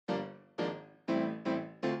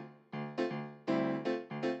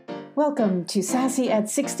Welcome to Sassy at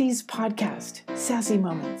 60s podcast, Sassy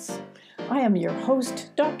Moments. I am your host,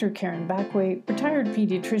 Dr. Karen Backway, retired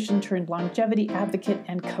pediatrician turned longevity advocate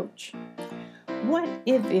and coach. What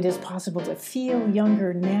if it is possible to feel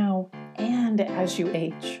younger now and as you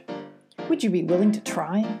age? Would you be willing to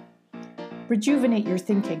try? Rejuvenate your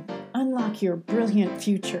thinking, unlock your brilliant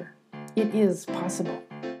future. It is possible.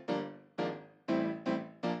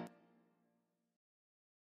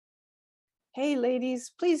 Hey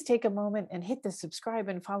ladies, please take a moment and hit the subscribe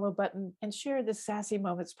and follow button and share the Sassy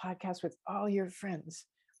Moments podcast with all your friends.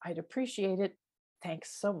 I'd appreciate it.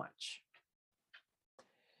 Thanks so much.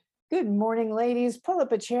 Good morning, ladies. Pull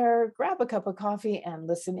up a chair, grab a cup of coffee, and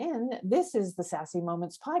listen in. This is the Sassy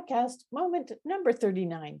Moments podcast, moment number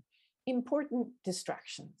 39, important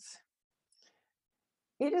distractions.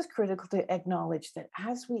 It is critical to acknowledge that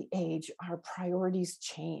as we age, our priorities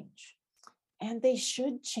change, and they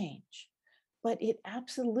should change. But it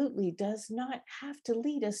absolutely does not have to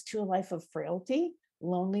lead us to a life of frailty,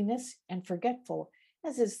 loneliness, and forgetful,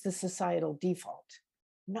 as is the societal default.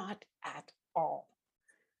 Not at all.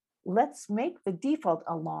 Let's make the default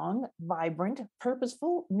a long, vibrant,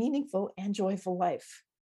 purposeful, meaningful, and joyful life.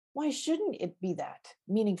 Why shouldn't it be that?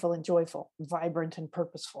 Meaningful and joyful, vibrant and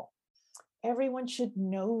purposeful. Everyone should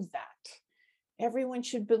know that. Everyone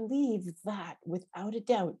should believe that without a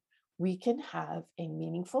doubt. We can have a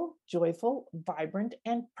meaningful, joyful, vibrant,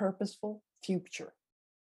 and purposeful future.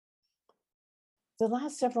 The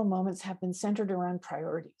last several moments have been centered around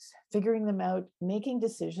priorities, figuring them out, making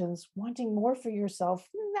decisions, wanting more for yourself,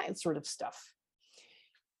 that sort of stuff.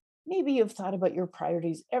 Maybe you've thought about your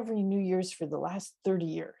priorities every New Year's for the last 30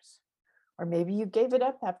 years. Or maybe you gave it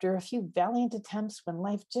up after a few valiant attempts when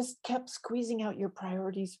life just kept squeezing out your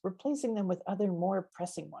priorities, replacing them with other more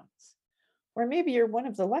pressing ones. Or maybe you're one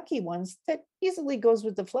of the lucky ones that easily goes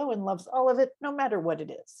with the flow and loves all of it, no matter what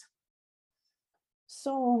it is.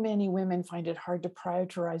 So many women find it hard to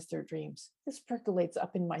prioritize their dreams. This percolates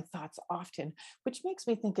up in my thoughts often, which makes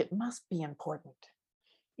me think it must be important.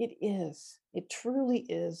 It is. It truly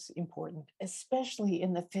is important, especially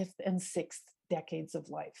in the 5th and 6th decades of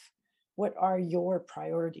life. What are your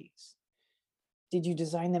priorities? Did you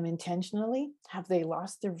design them intentionally? Have they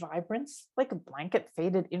lost their vibrance, like a blanket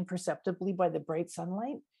faded imperceptibly by the bright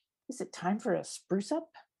sunlight? Is it time for a spruce up?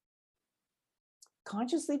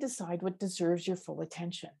 Consciously decide what deserves your full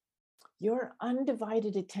attention. Your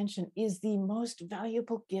undivided attention is the most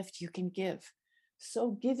valuable gift you can give.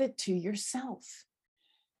 So give it to yourself.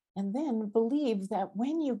 And then believe that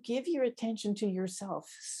when you give your attention to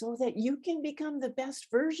yourself so that you can become the best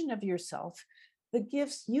version of yourself, the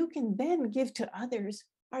gifts you can then give to others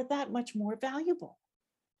are that much more valuable.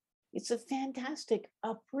 It's a fantastic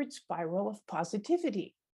upward spiral of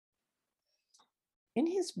positivity. In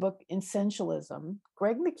his book, Essentialism,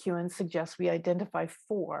 Greg McKeown suggests we identify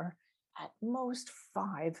 4, at most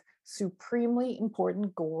 5, supremely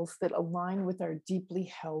important goals that align with our deeply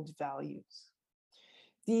held values.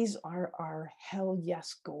 These are our hell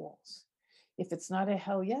yes goals. If it's not a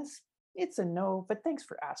hell yes, it's a no, but thanks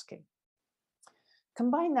for asking.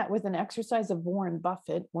 Combine that with an exercise of Warren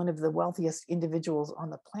Buffett, one of the wealthiest individuals on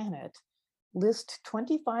the planet. List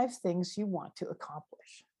 25 things you want to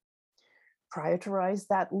accomplish. Prioritize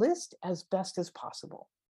that list as best as possible.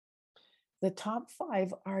 The top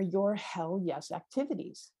 5 are your hell yes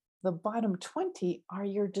activities. The bottom 20 are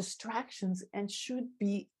your distractions and should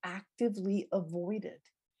be actively avoided.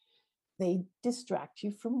 They distract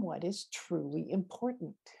you from what is truly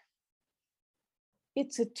important.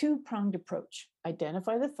 It's a 2-pronged approach.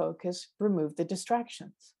 Identify the focus, remove the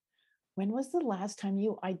distractions. When was the last time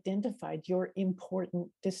you identified your important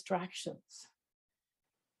distractions?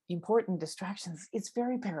 Important distractions, it's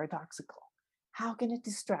very paradoxical. How can a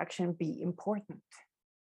distraction be important?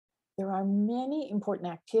 There are many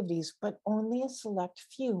important activities, but only a select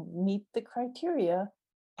few meet the criteria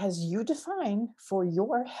as you define for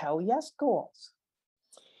your hell yes goals.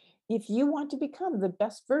 If you want to become the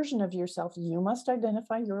best version of yourself, you must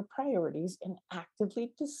identify your priorities and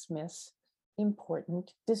actively dismiss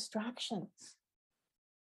important distractions.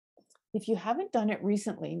 If you haven't done it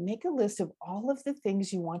recently, make a list of all of the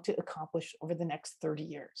things you want to accomplish over the next 30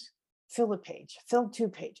 years. Fill a page, fill 2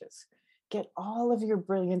 pages. Get all of your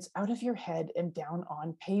brilliance out of your head and down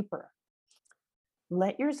on paper.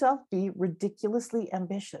 Let yourself be ridiculously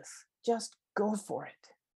ambitious. Just go for it.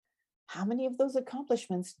 How many of those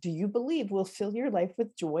accomplishments do you believe will fill your life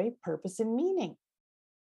with joy, purpose, and meaning?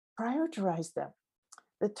 Prioritize them.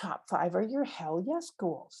 The top 5 are your hell yes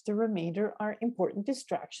goals. The remainder are important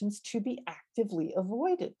distractions to be actively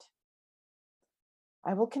avoided.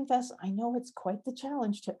 I will confess, I know it's quite the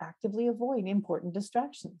challenge to actively avoid important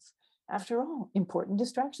distractions. After all, important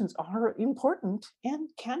distractions are important and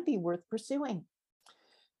can be worth pursuing,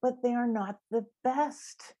 but they are not the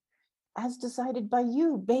best, as decided by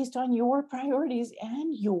you based on your priorities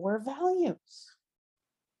and your values.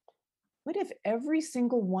 What if every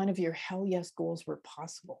single one of your hell yes goals were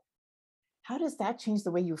possible? How does that change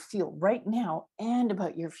the way you feel right now and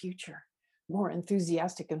about your future? More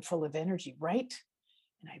enthusiastic and full of energy, right?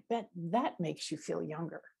 And I bet that makes you feel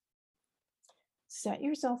younger. Set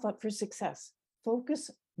yourself up for success.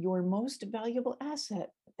 Focus your most valuable asset,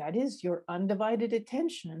 that is your undivided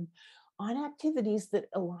attention, on activities that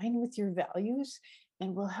align with your values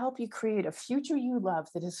and will help you create a future you love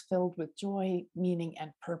that is filled with joy, meaning,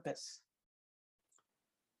 and purpose.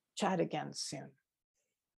 Chat again soon.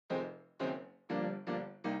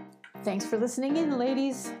 Thanks for listening in,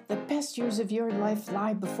 ladies. The best years of your life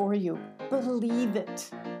lie before you. Believe it.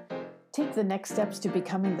 Take the next steps to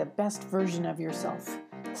becoming the best version of yourself.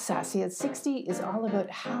 Sassy at 60 is all about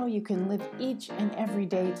how you can live each and every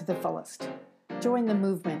day to the fullest. Join the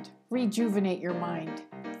movement, rejuvenate your mind,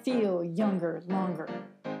 feel younger longer.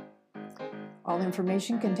 All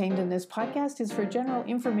information contained in this podcast is for general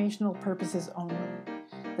informational purposes only.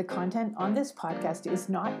 The content on this podcast is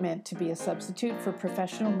not meant to be a substitute for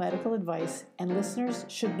professional medical advice, and listeners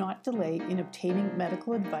should not delay in obtaining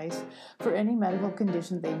medical advice for any medical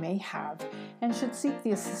condition they may have and should seek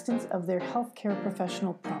the assistance of their healthcare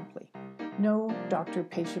professional promptly. No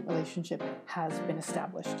doctor-patient relationship has been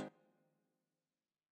established.